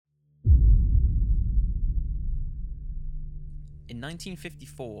In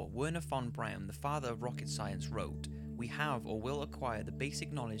 1954, Wernher von Braun, the father of rocket science, wrote, "We have or will acquire the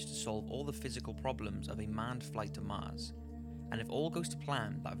basic knowledge to solve all the physical problems of a manned flight to Mars. And if all goes to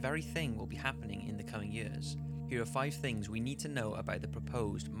plan, that very thing will be happening in the coming years. Here are 5 things we need to know about the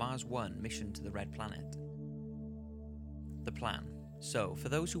proposed Mars 1 mission to the Red Planet." The plan. So, for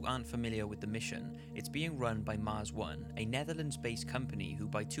those who aren't familiar with the mission, it's being run by Mars 1, a Netherlands-based company who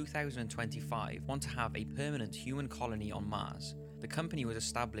by 2025 want to have a permanent human colony on Mars. The company was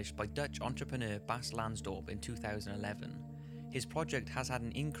established by Dutch entrepreneur Bas Lansdorp in 2011. His project has had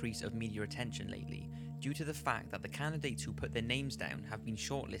an increase of media attention lately, due to the fact that the candidates who put their names down have been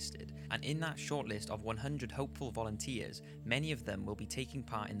shortlisted, and in that shortlist of 100 hopeful volunteers, many of them will be taking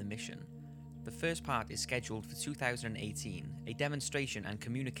part in the mission. The first part is scheduled for 2018. A demonstration and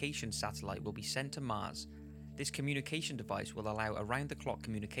communication satellite will be sent to Mars. This communication device will allow around-the-clock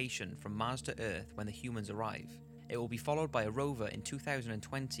communication from Mars to Earth when the humans arrive. It will be followed by a rover in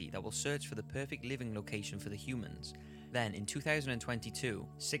 2020 that will search for the perfect living location for the humans. Then, in 2022,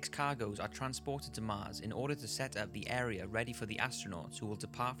 6 cargoes are transported to Mars in order to set up the area ready for the astronauts who will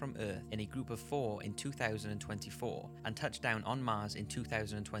depart from Earth in a group of 4 in 2024 and touch down on Mars in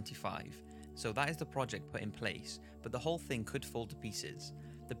 2025. So that is the project put in place, but the whole thing could fall to pieces.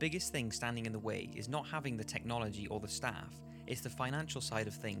 The biggest thing standing in the way is not having the technology or the staff, it's the financial side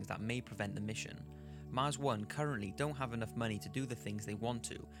of things that may prevent the mission. Mars 1 currently don't have enough money to do the things they want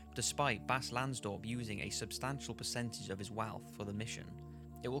to, despite Bas Lansdorp using a substantial percentage of his wealth for the mission.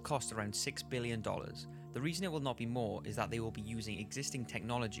 It will cost around $6 billion. The reason it will not be more is that they will be using existing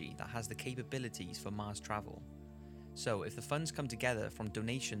technology that has the capabilities for Mars travel. So if the funds come together from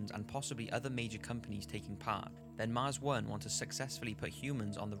donations and possibly other major companies taking part, then Mars 1 want to successfully put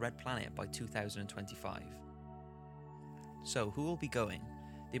humans on the Red Planet by 2025. So who will be going?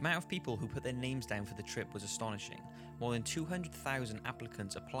 The amount of people who put their names down for the trip was astonishing. More than 200,000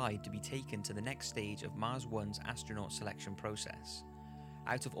 applicants applied to be taken to the next stage of Mars 1's astronaut selection process.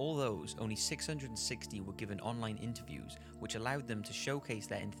 Out of all those, only 660 were given online interviews, which allowed them to showcase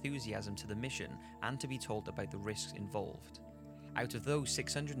their enthusiasm to the mission and to be told about the risks involved. Out of those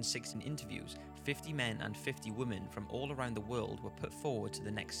 616 interviews, 50 men and 50 women from all around the world were put forward to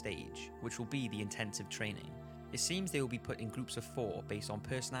the next stage, which will be the intensive training. It seems they will be put in groups of 4 based on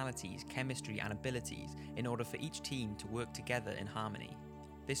personalities, chemistry and abilities in order for each team to work together in harmony.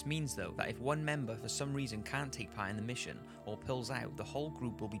 This means though that if one member for some reason can't take part in the mission or pulls out, the whole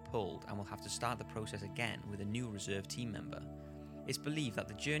group will be pulled and will have to start the process again with a new reserve team member. It's believed that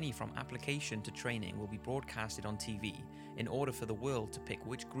the journey from application to training will be broadcasted on TV in order for the world to pick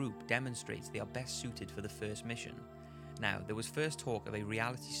which group demonstrates they are best suited for the first mission. Now, there was first talk of a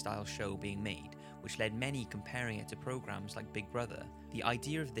reality-style show being made, which led many comparing it to programs like Big Brother. The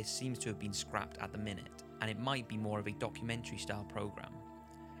idea of this seems to have been scrapped at the minute, and it might be more of a documentary-style program.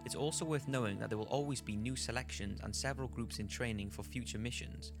 It's also worth knowing that there will always be new selections and several groups in training for future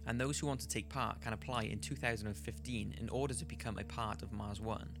missions, and those who want to take part can apply in 2015 in order to become a part of Mars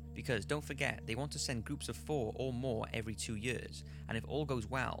 1. Because don't forget, they want to send groups of 4 or more every 2 years, and if all goes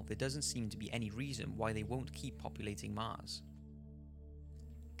well, there doesn't seem to be any reason why they won't keep populating Mars.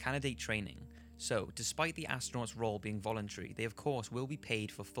 Candidate training. So, despite the astronauts' role being voluntary, they of course will be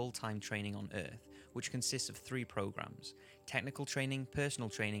paid for full-time training on Earth, which consists of 3 programs: technical training, personal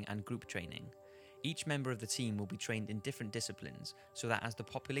training, and group training. Each member of the team will be trained in different disciplines, so that as the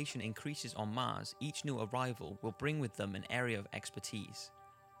population increases on Mars, each new arrival will bring with them an area of expertise.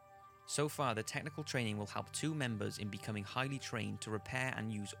 So far, the technical training will help 2 members in becoming highly trained to repair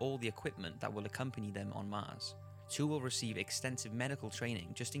and use all the equipment that will accompany them on Mars. 2 will receive extensive medical training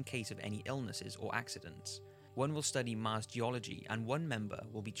just in case of any illnesses or accidents. 1 will study Mars geology, and 1 member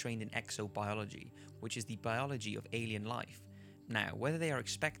will be trained in exobiology, which is the biology of alien life. Now, whether they are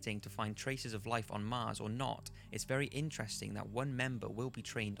expecting to find traces of life on Mars or not, it's very interesting that 1 member will be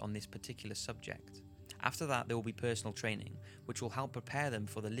trained on this particular subject. After that, there will be personal training, which will help prepare them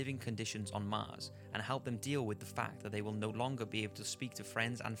for the living conditions on Mars and help them deal with the fact that they will no longer be able to speak to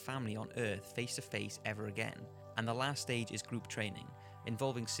friends and family on Earth face to face ever again. And the last stage is group training,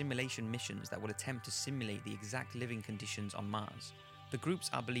 involving simulation missions that will attempt to simulate the exact living conditions on Mars. The groups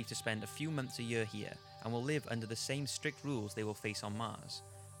are believed to spend a few months a year here and will live under the same strict rules they will face on Mars,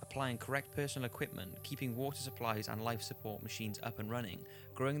 applying correct personal equipment, keeping water supplies and life support machines up and running,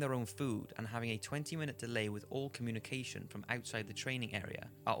 growing their own food, and having a 20-minute delay with all communication from outside the training area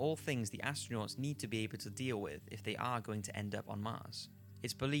are all things the astronauts need to be able to deal with if they are going to end up on Mars.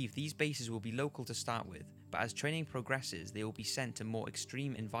 It's believed these bases will be local to start with, but as training progresses, they will be sent to more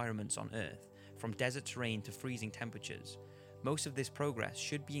extreme environments on Earth, from desert terrain to freezing temperatures. Most of this progress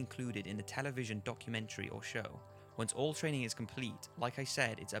should be included in the television documentary or show. Once all training is complete, like I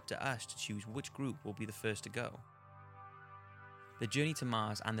said, it's up to us to choose which group will be the first to go. The journey to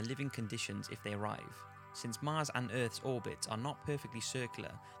Mars and the living conditions if they arrive. Since Mars and Earth's orbits are not perfectly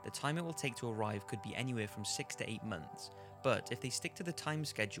circular, the time it will take to arrive could be anywhere from 6 to 8 months, but if they stick to the time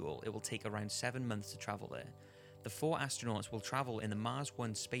schedule, it will take around 7 months to travel there. The 4 astronauts will travel in the Mars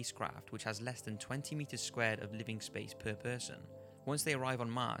 1 spacecraft, which has less than 20 meters squared of living space per person. Once they arrive on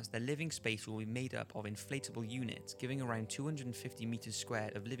Mars, their living space will be made up of inflatable units, giving around 250 meters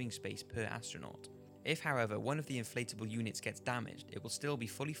squared of living space per astronaut. If, however, one of the inflatable units gets damaged, it will still be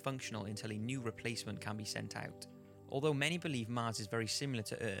fully functional until a new replacement can be sent out. Although many believe Mars is very similar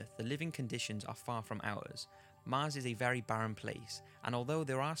to Earth, the living conditions are far from ours. Mars is a very barren place, and although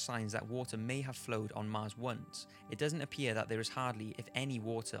there are signs that water may have flowed on Mars once, it doesn't appear that there is hardly, if any,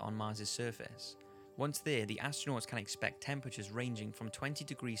 water on Mars' surface. Once there, the astronauts can expect temperatures ranging from 20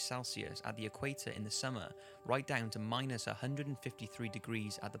 degrees Celsius at the equator in the summer, right down to minus 153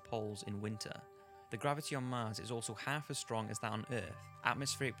 degrees at the poles in winter. The gravity on Mars is also half as strong as that on Earth.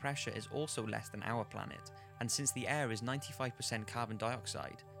 Atmospheric pressure is also less than our planet, and since the air is 95% carbon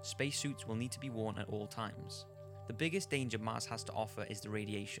dioxide, spacesuits will need to be worn at all times. The biggest danger Mars has to offer is the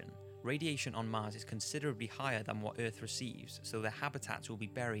radiation. Radiation on Mars is considerably higher than what Earth receives, so their habitats will be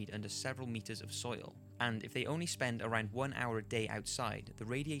buried under several meters of soil. And if they only spend around 1 hour a day outside, the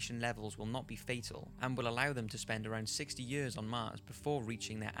radiation levels will not be fatal and will allow them to spend around 60 years on Mars before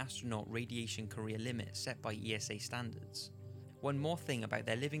reaching their astronaut radiation career limit set by ESA standards. One more thing about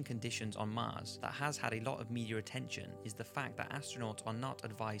their living conditions on Mars that has had a lot of media attention is the fact that astronauts are not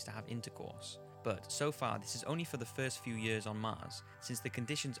advised to have intercourse. But so far, this is only for the first few years on Mars, since the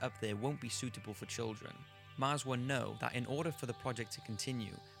conditions up there won't be suitable for children. Mars One know that in order for the project to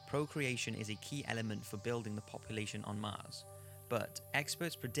continue, procreation is a key element for building the population on Mars. But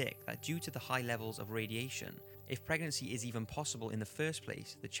experts predict that due to the high levels of radiation, if pregnancy is even possible in the first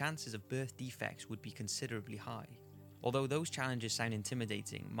place, the chances of birth defects would be considerably high. Although those challenges sound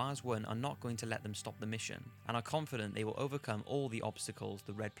intimidating, Mars One are not going to let them stop the mission, and are confident they will overcome all the obstacles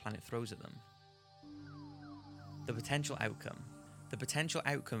the red planet throws at them. The potential outcome. The potential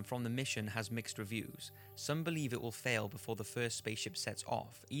outcome from the mission has mixed reviews. Some believe it will fail before the first spaceship sets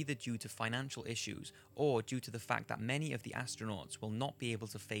off, either due to financial issues or due to the fact that many of the astronauts will not be able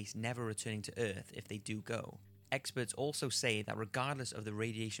to face never returning to Earth if they do go. Experts also say that regardless of the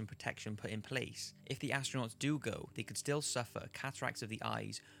radiation protection put in place, if the astronauts do go, they could still suffer cataracts of the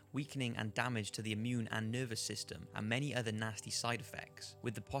eyes, weakening and damage to the immune and nervous system, and many other nasty side effects,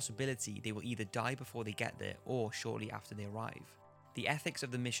 with the possibility they will either die before they get there or shortly after they arrive. The ethics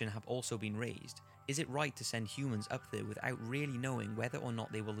of the mission have also been raised. Is it right to send humans up there without really knowing whether or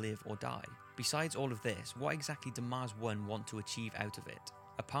not they will live or die? Besides all of this, what exactly does Mars One want to achieve out of it?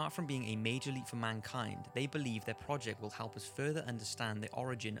 Apart from being a major leap for mankind, they believe their project will help us further understand the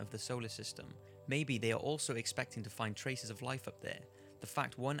origin of the solar system. Maybe they are also expecting to find traces of life up there. The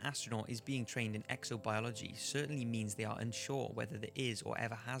fact one astronaut is being trained in exobiology certainly means they are unsure whether there is or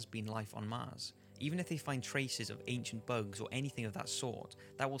ever has been life on Mars. Even if they find traces of ancient bugs or anything of that sort,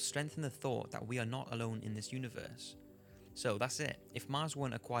 that will strengthen the thought that we are not alone in this universe. So that's it. If Mars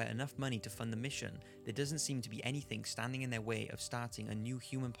One acquire enough money to fund the mission, there doesn't seem to be anything standing in their way of starting a new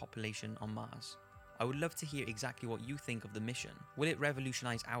human population on Mars. I would love to hear exactly what you think of the mission. Will it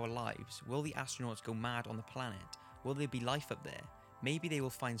revolutionize our lives? Will the astronauts go mad on the planet? Will there be life up there? Maybe they will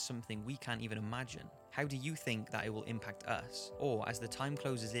find something we can't even imagine. How do you think that it will impact us? Or as the time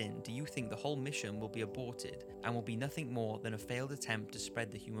closes in, do you think the whole mission will be aborted and will be nothing more than a failed attempt to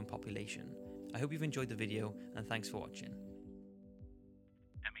spread the human population? I hope you've enjoyed the video, and thanks for watching.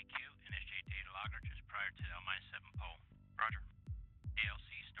 MEQ, initiate data logger just prior to L-7 pole. Roger. ALC,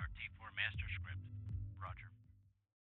 start T4 master